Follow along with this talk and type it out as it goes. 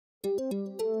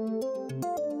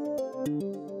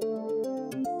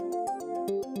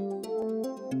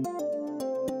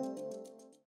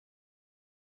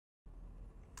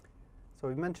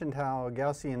mentioned how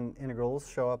Gaussian integrals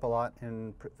show up a lot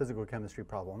in physical chemistry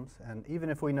problems. And even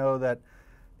if we know that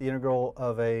the integral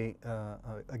of a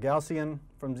Gaussian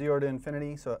from 0 to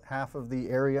infinity, so half of the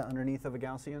area underneath of a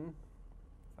Gaussian,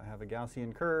 if I have a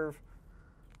Gaussian curve,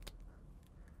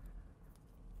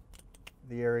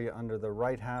 the area under the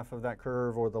right half of that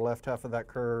curve or the left half of that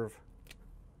curve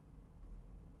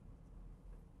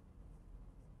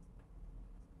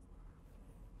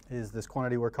is this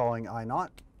quantity we're calling I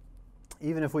naught.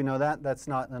 Even if we know that, that's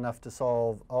not enough to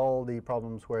solve all the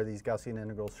problems where these Gaussian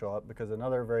integrals show up, because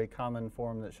another very common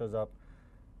form that shows up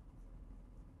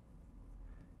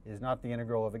is not the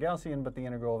integral of a Gaussian, but the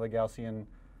integral of a Gaussian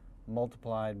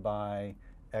multiplied by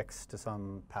x to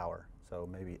some power. So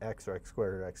maybe x or x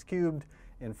squared or x cubed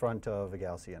in front of a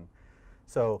Gaussian.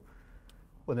 So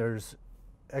when there's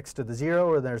x to the 0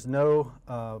 or there's no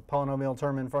polynomial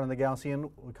term in front of the Gaussian,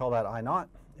 we call that I naught.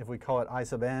 If we call it I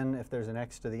sub n, if there's an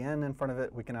x to the n in front of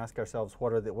it, we can ask ourselves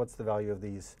what's the value of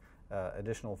these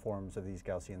additional forms of these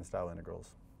Gaussian style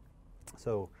integrals.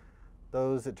 So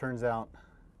those, it turns out,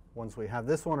 once we have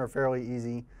this one, are fairly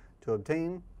easy to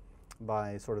obtain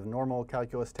by sort of normal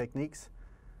calculus techniques.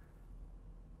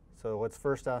 So let's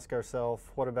first ask ourselves,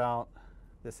 what about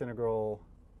this integral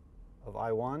of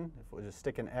I1? If we just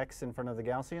stick an x in front of the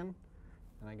Gaussian,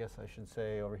 and I guess I should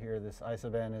say over here this I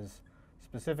sub n is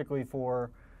specifically for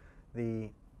the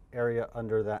area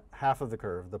under that half of the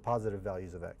curve, the positive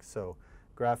values of x. So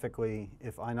graphically,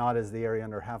 if I naught is the area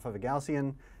under half of a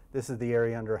Gaussian, this is the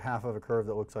area under half of a curve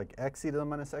that looks like x e to the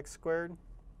minus x squared.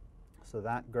 So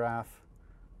that graph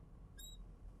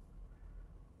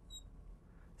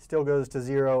still goes to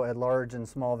 0 at large and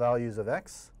small values of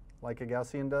x, like a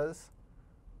Gaussian does,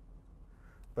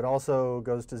 but also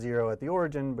goes to 0 at the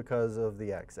origin because of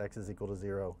the x. X is equal to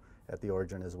 0 at the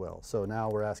origin as well. So now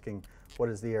we're asking, what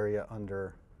is the area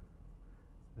under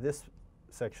this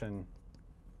section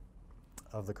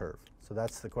of the curve? So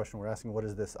that's the question we're asking. What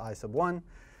is this I sub 1?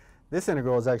 This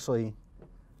integral is actually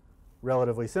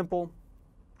relatively simple,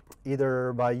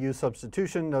 either by u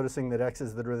substitution, noticing that x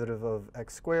is the derivative of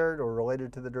x squared or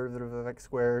related to the derivative of x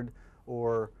squared,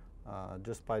 or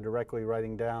just by directly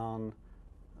writing down,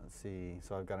 let's see,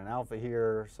 so I've got an alpha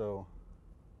here, so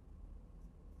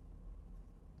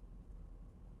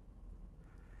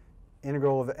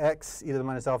integral of x e to the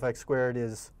minus alpha x squared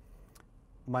is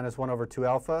minus 1 over 2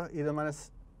 alpha e to the minus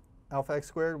alpha x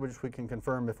squared, which we can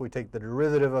confirm if we take the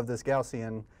derivative of this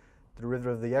Gaussian. The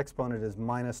derivative of the exponent is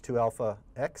minus 2 alpha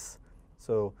x.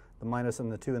 So the minus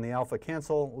and the 2 and the alpha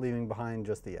cancel, leaving behind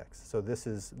just the x. So this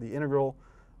is the integral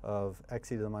of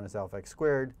x e to the minus alpha x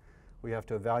squared. We have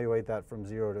to evaluate that from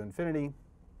 0 to infinity,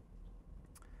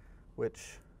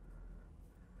 which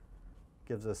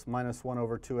gives us minus 1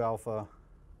 over 2 alpha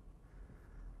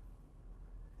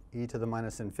e to the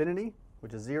minus infinity,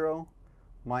 which is 0,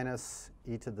 minus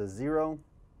e to the 0.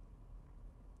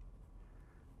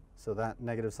 So that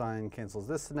negative sign cancels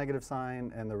this negative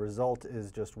sign, and the result is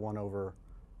just 1 over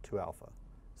 2 alpha.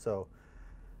 So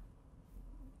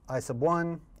I sub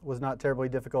 1 was not terribly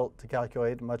difficult to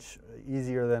calculate, much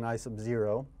easier than I sub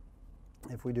 0.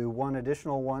 If we do one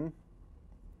additional one,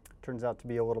 it turns out to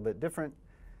be a little bit different.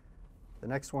 The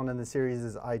next one in the series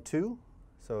is I2.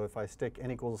 So if I stick n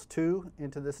equals 2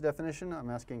 into this definition, I'm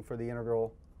asking for the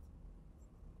integral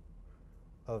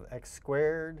of x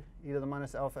squared e to the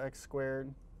minus alpha x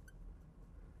squared.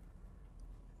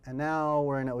 And now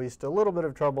we're in at least a little bit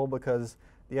of trouble, because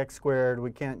the x squared, we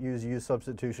can't use u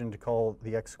substitution to call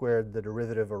the x squared the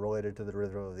derivative or related to the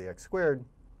derivative of the x squared.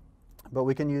 But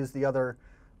we can use the other,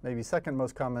 maybe second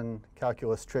most common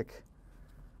calculus trick,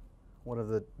 one of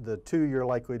the two you're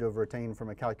likely to have retained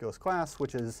from a calculus class,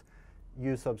 which is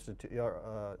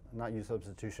not u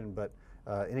substitution, but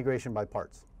integration by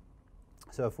parts.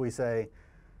 So if we say,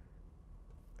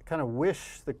 I kind of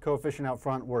wish the coefficient out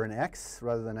front were an x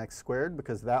rather than x squared,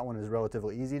 because that one is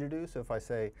relatively easy to do. So if I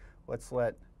say, let's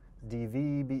let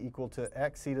dv be equal to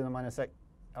x e to the minus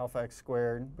alpha x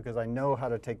squared, because I know how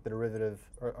to take the derivative,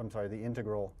 or I'm sorry, the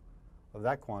integral of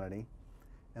that quantity,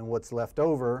 and what's left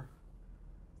over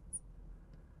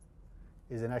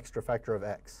is an extra factor of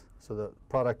x. So the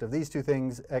product of these two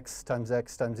things, x times e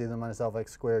to the minus alpha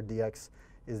x squared dx,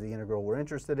 is the integral we're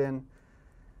interested in.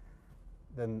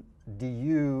 Then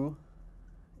du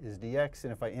is dx,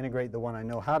 and if I integrate the one I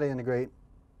know how to integrate,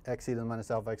 x e to the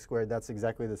minus alpha x squared, that's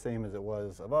exactly the same as it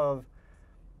was above.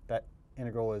 That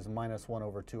integral is minus 1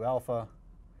 over 2 alpha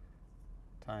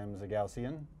times a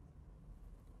Gaussian.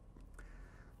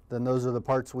 Then those are the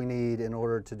parts we need in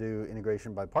order to do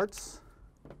integration by parts.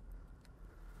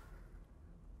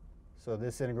 So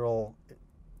this integral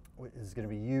is going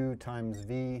to be u times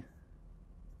v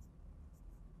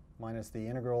minus the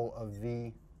integral of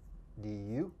v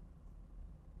du.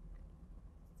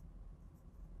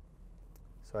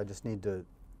 So I just need to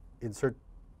insert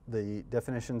the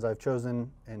definitions I've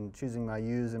chosen and choosing my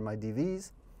u's and my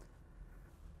dv's.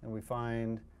 And we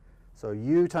find, so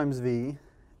u times v,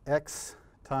 x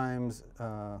times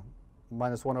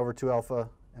minus 1 over 2 alpha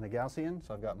and a Gaussian.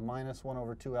 So I've got minus 1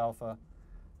 over 2 alpha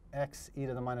x e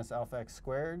to the minus alpha x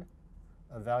squared,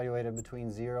 evaluated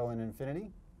between 0 and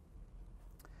infinity.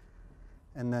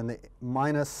 And then the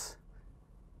minus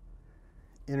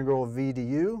integral of v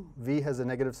du. V has a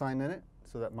negative sign in it,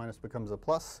 so that minus becomes a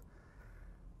plus.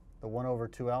 The 1 over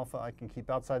 2 alpha I can keep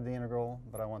outside the integral,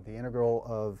 but I want the integral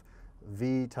of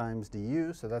v times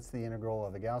du, so that's the integral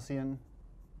of a Gaussian,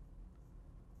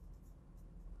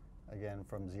 again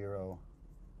from 0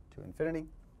 to infinity.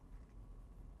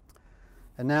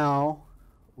 And now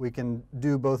we can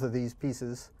do both of these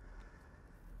pieces.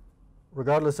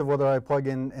 Regardless of whether I plug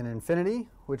in an infinity,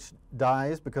 which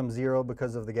dies, becomes 0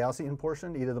 because of the Gaussian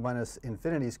portion, e to the minus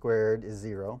infinity squared is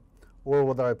 0, or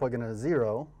whether I plug in a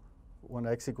 0, when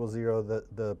x equals 0,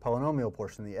 the polynomial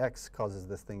portion, the x, causes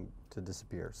this thing to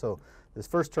disappear. So this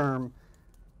first term,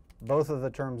 both of the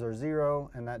terms are 0,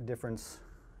 and that difference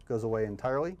goes away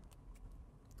entirely.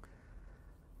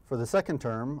 For the second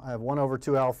term, I have 1 over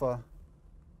 2 alpha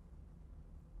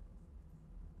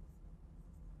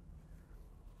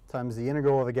times the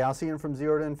integral of a Gaussian from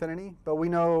 0 to infinity, but we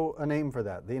know a name for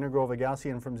that. The integral of a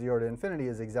Gaussian from 0 to infinity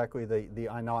is exactly the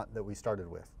I naught that we started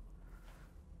with.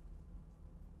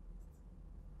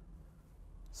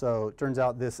 So it turns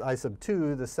out this I sub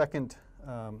 2, the second,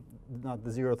 not the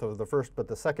 0th of the first, but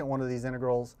the second one of these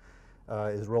integrals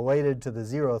is related to the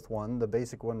 0th one, the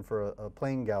basic one for a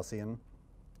plain Gaussian,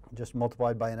 just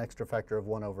multiplied by an extra factor of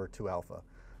 1 over 2 alpha.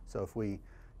 So if we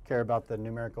care about the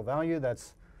numerical value,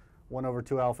 that's 1 over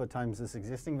 2 alpha times this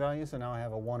existing value. So now I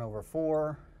have a 1 over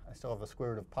 4. I still have a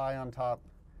square root of pi on top.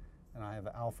 And I have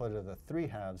alpha to the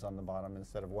 3/2 on the bottom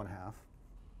instead of 1/2.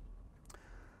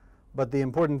 But the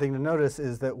important thing to notice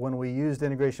is that when we used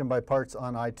integration by parts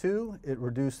on I2, it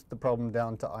reduced the problem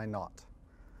down to I naught.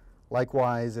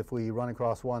 Likewise, if we run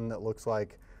across one that looks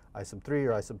like I sub 3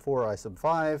 or I sub 4 or I sub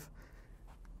 5,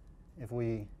 if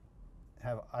we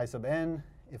have I sub n,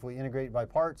 if we integrate by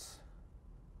parts,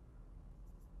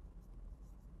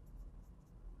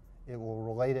 it will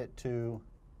relate it to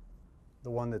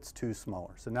the one that's 2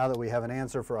 smaller. So now that we have an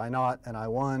answer for I naught and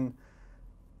I1,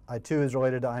 I2 is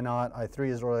related to I naught, I3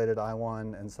 is related to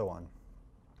I1, and so on.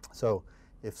 So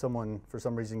if someone, for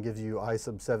some reason, gives you I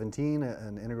sub 17,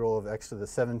 an integral of x to the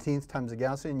 17th times a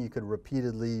Gaussian, you could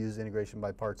repeatedly use integration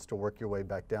by parts to work your way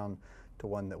back down to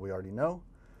one that we already know.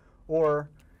 Or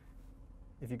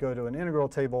if you go to an integral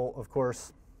table, of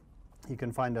course, you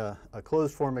can find a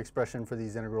closed form expression for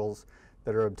these integrals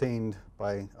that are obtained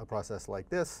by a process like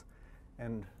this.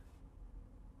 And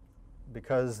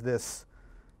because this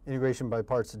integration by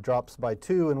parts drops by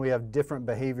 2 and we have different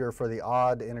behavior for the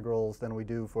odd integrals than we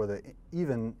do for the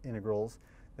even integrals,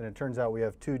 then it turns out we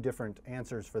have 2 different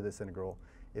answers for this integral.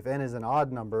 If n is an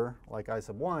odd number, like I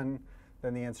sub 1,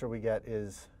 then the answer we get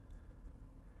is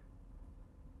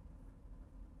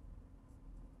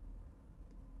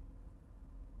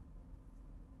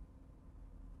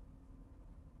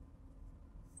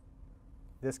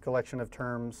this collection of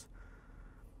terms,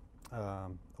 a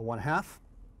 1/2,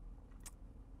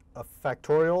 a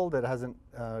factorial that hasn't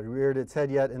reared its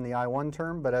head yet in the I1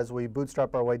 term, but as we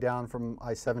bootstrap our way down from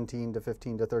I17 to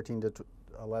 15 to 13 to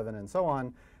 11 and so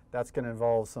on, that's going to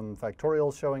involve some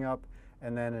factorials showing up,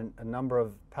 and then a number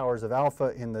of powers of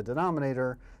alpha in the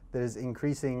denominator that is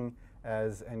increasing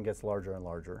as n gets larger and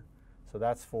larger. So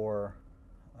that's for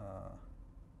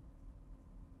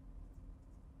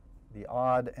the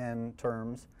odd n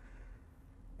terms.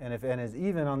 And if n is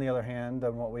even, on the other hand,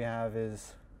 then what we have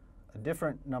is a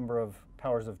different number of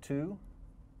powers of 2,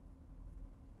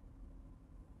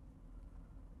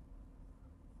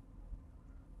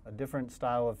 a different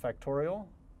style of factorial,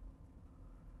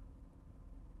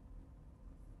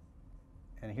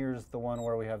 and here's the one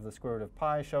where we have the square root of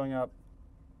pi showing up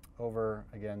over,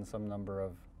 again, some number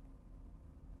of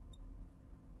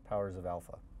powers of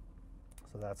alpha.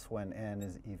 So that's when n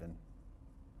is even.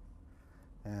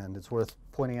 And it's worth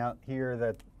pointing out here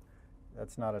that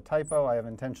that's not a typo. I have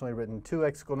intentionally written 2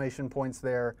 exclamation points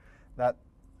there. That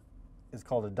is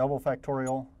called a double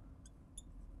factorial.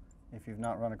 If you've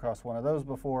not run across one of those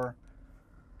before,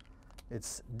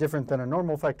 it's different than a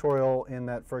normal factorial in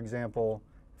that, for example,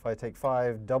 if I take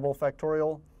 5 double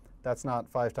factorial, that's not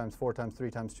 5 times 4 times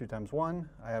 3 times 2 times 1.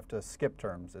 I have to skip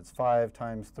terms. It's 5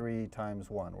 times 3 times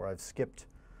 1, where I've skipped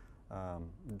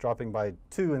dropping by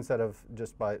 2 instead of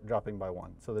just by dropping by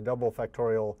 1. So the double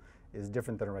factorial is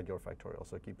different than a regular factorial,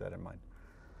 so keep that in mind.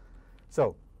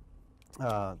 So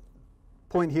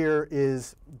point here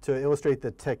is to illustrate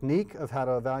the technique of how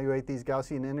to evaluate these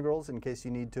Gaussian integrals in case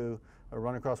you need to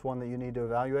run across one that you need to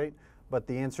evaluate. But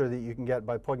the answer that you can get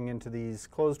by plugging into these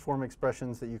closed form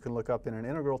expressions that you can look up in an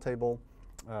integral table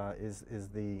is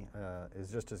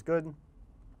just as good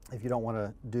if you don't want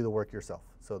to do the work yourself.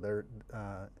 So there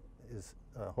is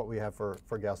what we have for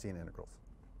Gaussian integrals.